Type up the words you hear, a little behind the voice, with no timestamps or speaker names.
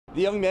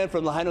The young man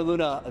from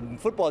Lahainaluna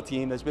football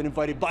team has been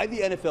invited by the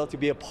NFL to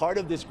be a part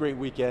of this great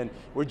weekend.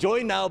 We're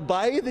joined now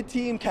by the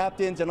team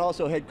captains and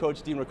also head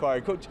coach Dean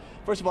Ricard. Coach,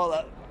 first of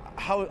all,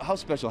 how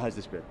special has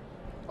this been?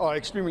 Oh,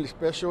 extremely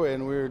special,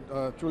 and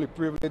we're truly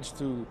privileged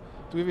to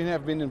even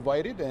have been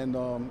invited, and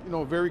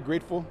very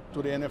grateful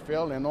to the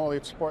NFL and all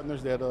its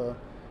partners that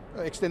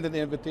extended the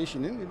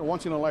invitation. And,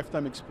 once in a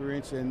lifetime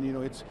experience, and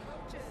it's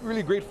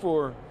really great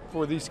for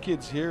these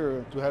kids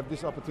here to have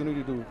this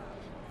opportunity to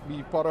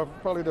be part of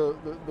probably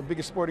the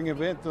biggest sporting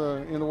event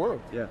in the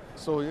world. Yeah.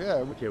 So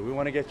yeah. Okay, we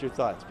want to get your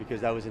thoughts because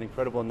that was an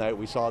incredible night.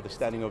 We saw the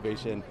standing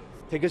ovation.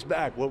 Take us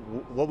back.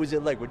 What was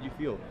it like? What did you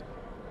feel?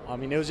 I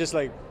mean, it was just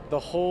like the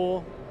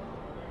whole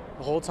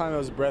time it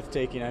was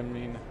breathtaking. I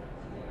mean,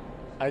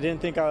 I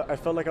didn't think I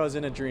felt like I was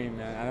in a dream,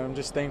 man. And I'm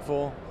just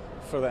thankful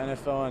for the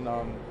NFL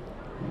and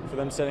for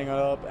them setting it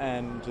up,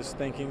 and just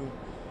thanking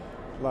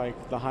like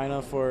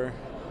Lahaina for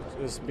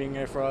just being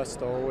there for us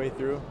the whole way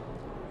through.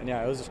 And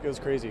yeah, it was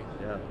crazy.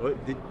 Yeah.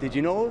 Did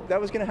you know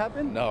that was going to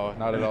happen? No,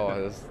 not at all.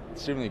 I was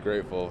extremely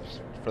grateful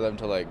for them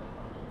to like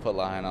put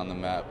Lahaina on the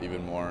map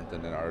even more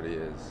than it already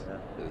is.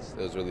 Yeah.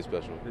 It was really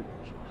special.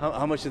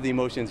 How much did the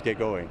emotions get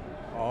going?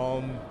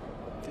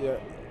 Yeah,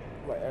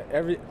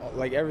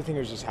 everything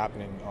was just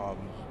happening.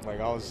 I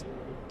was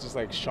just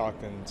like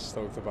shocked and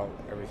stoked about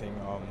everything.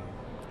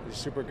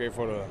 Just super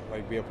grateful to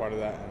like be a part of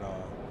that, and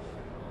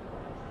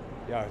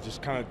yeah,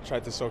 just kind of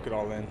tried to soak it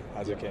all in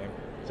as it came.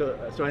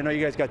 So I know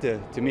you guys got to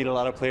meet a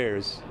lot of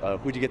players.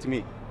 Who'd you get to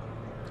meet?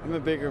 I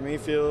met Baker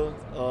Mayfield,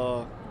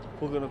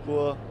 Puka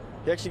Nakua.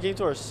 He actually came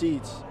to our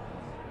seats.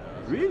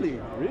 Really?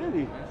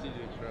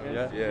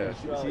 Yeah.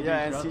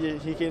 And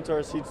CJ, he came to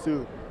our seats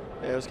too.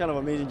 Yeah, it was kind of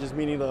amazing just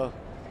meeting the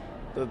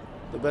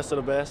best of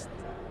the best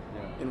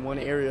in one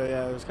area.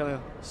 Yeah, it was kind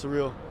of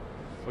surreal.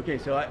 Okay,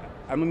 so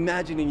I'm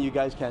imagining you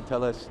guys can't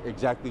tell us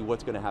exactly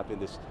what's going to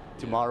happen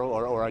tomorrow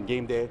or on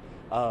game day.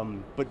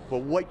 But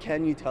what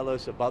can you tell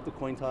us about the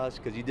coin toss?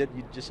 Because you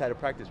just had a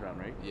practice round,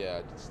 right?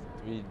 Yeah,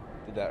 we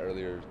did that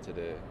earlier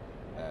today,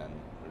 and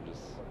we're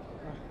just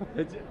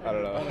I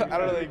don't know. I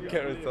don't really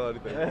care to tell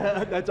anything.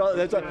 That's all.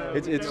 It's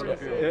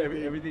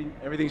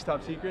everything's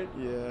top secret.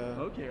 Yeah.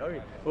 Okay. All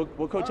right.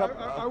 Well, Coach.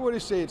 I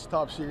wouldn't say it's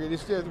top secret.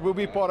 It's just, we'll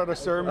be part of the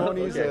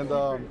ceremonies, okay. And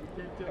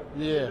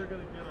yeah.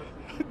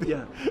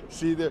 Yeah.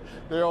 See,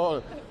 they're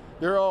all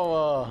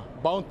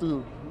bound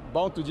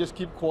to just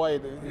keep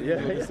quiet.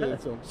 Yeah.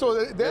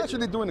 So they're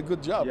actually doing a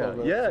good job.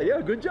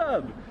 Yeah. Good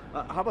job.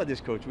 How about this,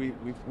 Coach?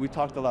 We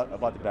talked a lot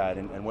about the bad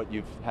and what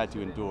you've had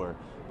to endure,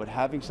 but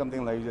having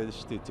something like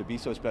this to be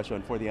so special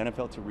and for the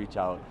NFL to reach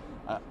out,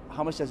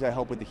 how much does that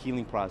help with the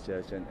healing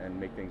process and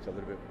make things a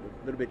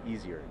little bit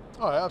easier?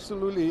 Oh,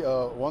 absolutely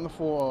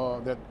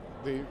wonderful that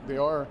they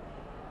are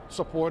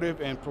supportive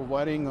and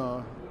providing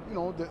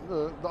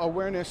the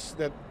awareness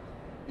that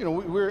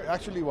we're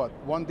actually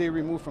 1 day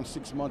removed from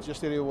 6 months.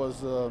 Yesterday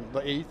was the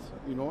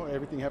 8th.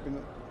 Everything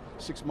happened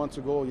 6 months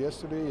ago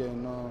yesterday,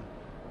 and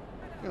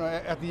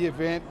at the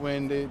event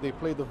when they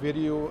played the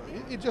video,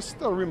 it's just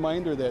a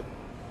reminder that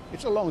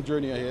it's a long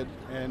journey ahead,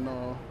 and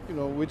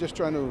we're just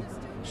trying to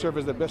serve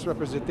as the best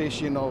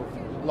representation of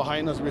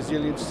Lahaina's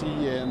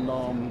resiliency, and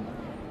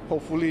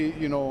hopefully,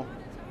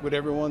 with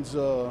everyone's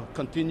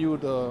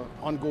continued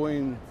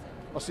ongoing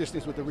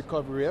assistance with the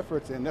recovery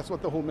efforts, and that's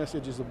what the whole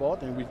message is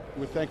about, and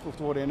we're thankful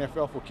for the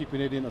NFL for keeping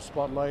it in a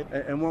spotlight.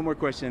 And one more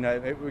question,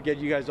 we'll get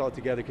you guys all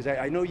together, because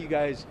I know you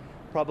guys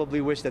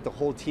probably wish that the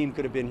whole team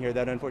could have been here.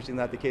 That unfortunately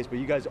not the case, but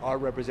you guys are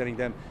representing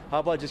them. How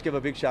about just give a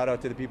big shout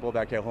out to the people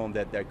back at home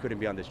that couldn't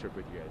be on this trip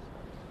with you guys?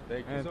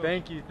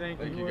 Thank you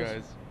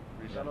guys.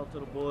 Shout out to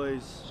the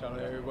boys. Shout out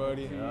to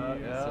everybody.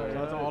 Shout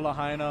out to all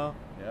Lahaina.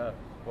 Yeah.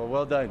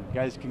 Well done,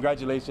 guys.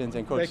 Congratulations,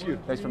 and Coach,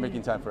 thanks for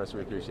making time for us.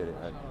 We appreciate it.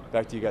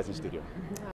 Back to you guys in studio.